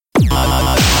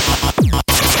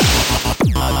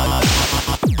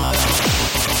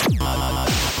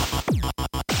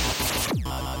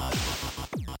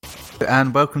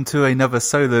and welcome to another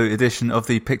solo edition of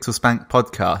the Pixel Spank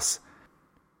podcast.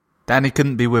 Danny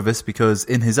couldn't be with us because,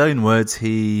 in his own words,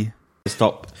 he...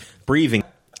 Stop breathing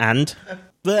and...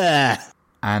 There.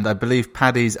 And I believe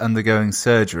Paddy's undergoing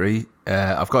surgery.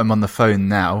 I've got him on the phone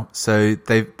now. So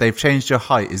they've changed your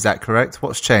height, is that correct?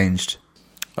 What's changed?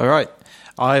 All right.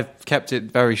 I've kept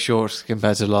it very short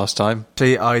compared to last time.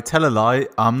 See, I tell a lie.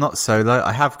 I'm not solo.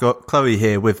 I have got Chloe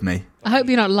here with me. I hope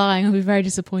you're not lying. I'll be very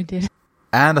disappointed.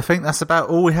 And I think that's about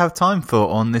all we have time for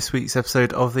on this week's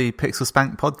episode of the Pixel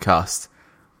Spank podcast.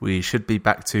 We should be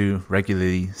back to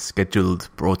regularly scheduled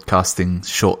broadcasting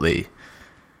shortly.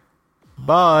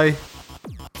 Bye.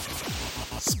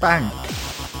 Spank.